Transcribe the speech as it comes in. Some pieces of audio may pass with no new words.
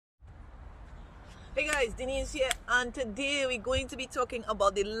Hey guys, Denise here, and today we're going to be talking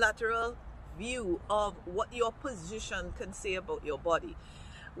about the lateral view of what your position can say about your body.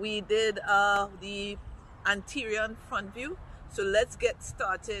 We did the anterior and front view, so let's get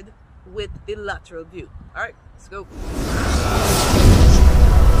started with the lateral view. All right, let's go.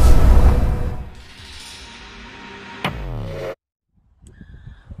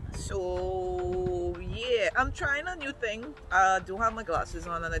 So yeah, I'm trying a new thing. I don't have my glasses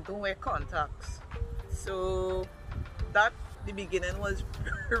on and I don't wear contacts, so that the beginning was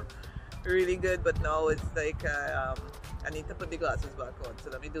really good, but now it's like I need to put the glasses back on, so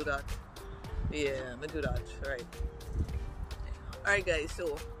let me do that. Yeah, let me do that. Alright guys,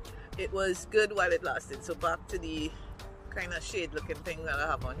 so it was good while it lasted, so back to the kind of shade looking thing that I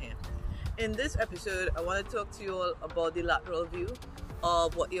have on here. In this episode, I want to talk to you all about the lateral view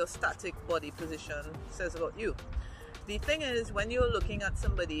of what your static body position says about you. The thing is, when you're looking at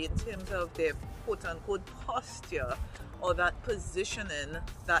somebody in terms of their quote-unquote posture or that positioning,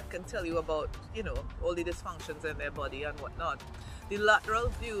 that can tell you about, you know, all the dysfunctions in their body and whatnot. The lateral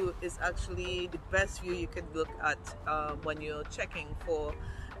view is actually the best view you can look at when you're checking for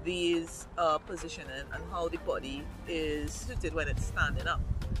these positioning and how the body is suited when it's standing up.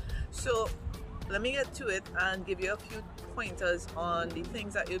 So let me get to it and give you a few pointers on the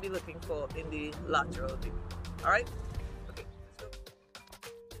things that you'll be looking for in the lateral view. All right? Okay, let's go.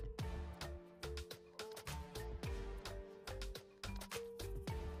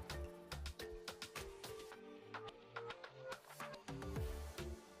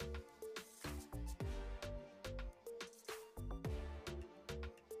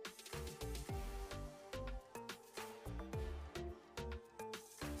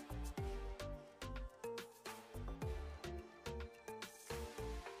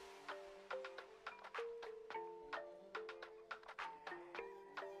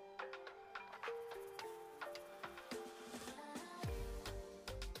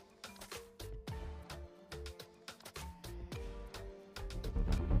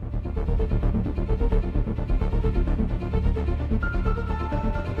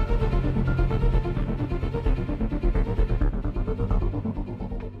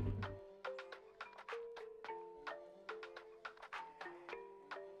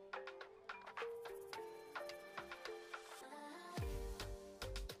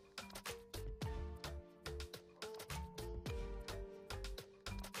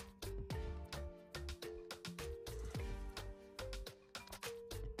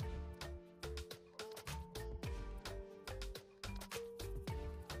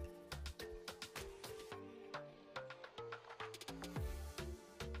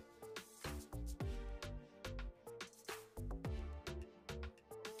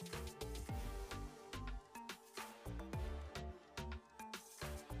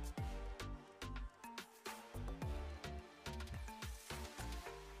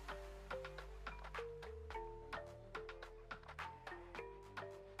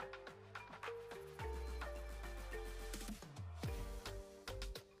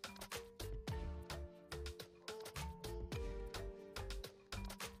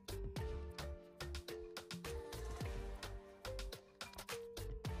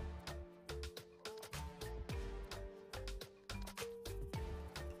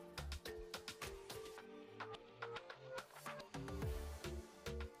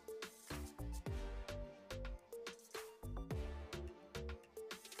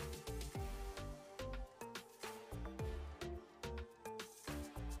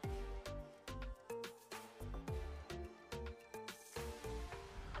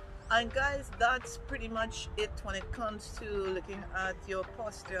 And guys, that's pretty much it when it comes to looking at your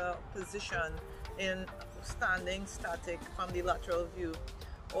posture position in standing, static, from the lateral view,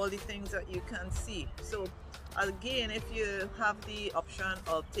 all the things that you can see. So again, if you have the option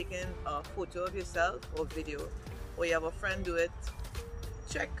of taking a photo of yourself or video, or you have a friend do it,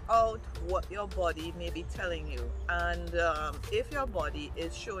 check out what your body may be telling you. And if your body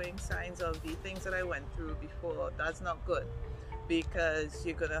is showing signs of the things that I went through before, that's not good, because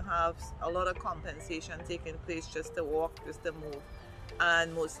you're gonna have a lot of compensation taking place just to walk, just to move.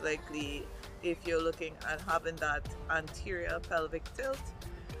 And most likely, if you're looking at having that anterior pelvic tilt,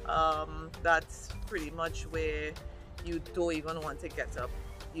 that's pretty much where you don't even want to get up.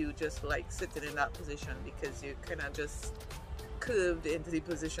 You just like sitting in that position because you kind of just curved into the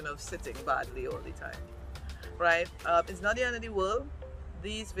position of sitting badly all the time, right? It's not the end of the world.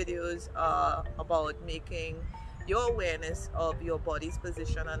 These videos are about making your awareness of your body's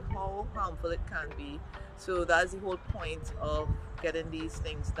position and how harmful it can be. So that's the whole point of getting these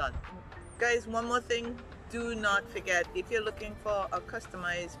things done. Guys, one more thing do not forget, if you're looking for a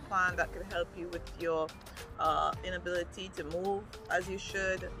customized plan that can help you with your inability to move as you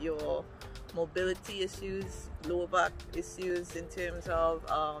should, your mobility issues, lower back issues in terms of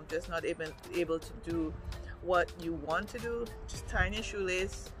just not even able to do what you want to do, just tying your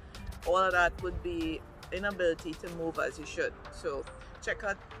shoelace, all of that would be inability to move as you should. So check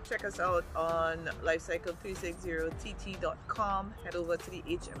us out on lifecycle360tt.com. Head over to the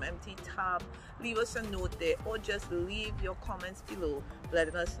HMMT tab, leave us a note there, or just leave your comments below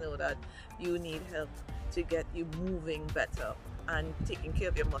letting us know that you need help to get you moving better and taking care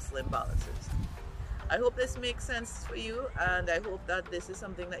of your muscle imbalances. I hope this makes sense for you, and I hope that this is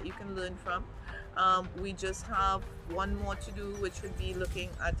something that you can learn from. We just have one more to do, which would be looking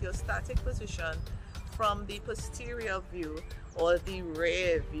at your static position from the posterior view or the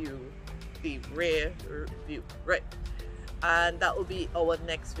rear view, right? And that will be our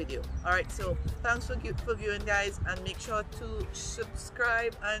next video. All right, so thanks for viewing, guys, and make sure to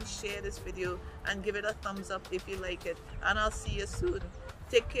subscribe and share this video and give it a thumbs up if you like it, and I'll see you soon.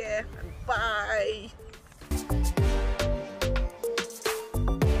 Take care and bye.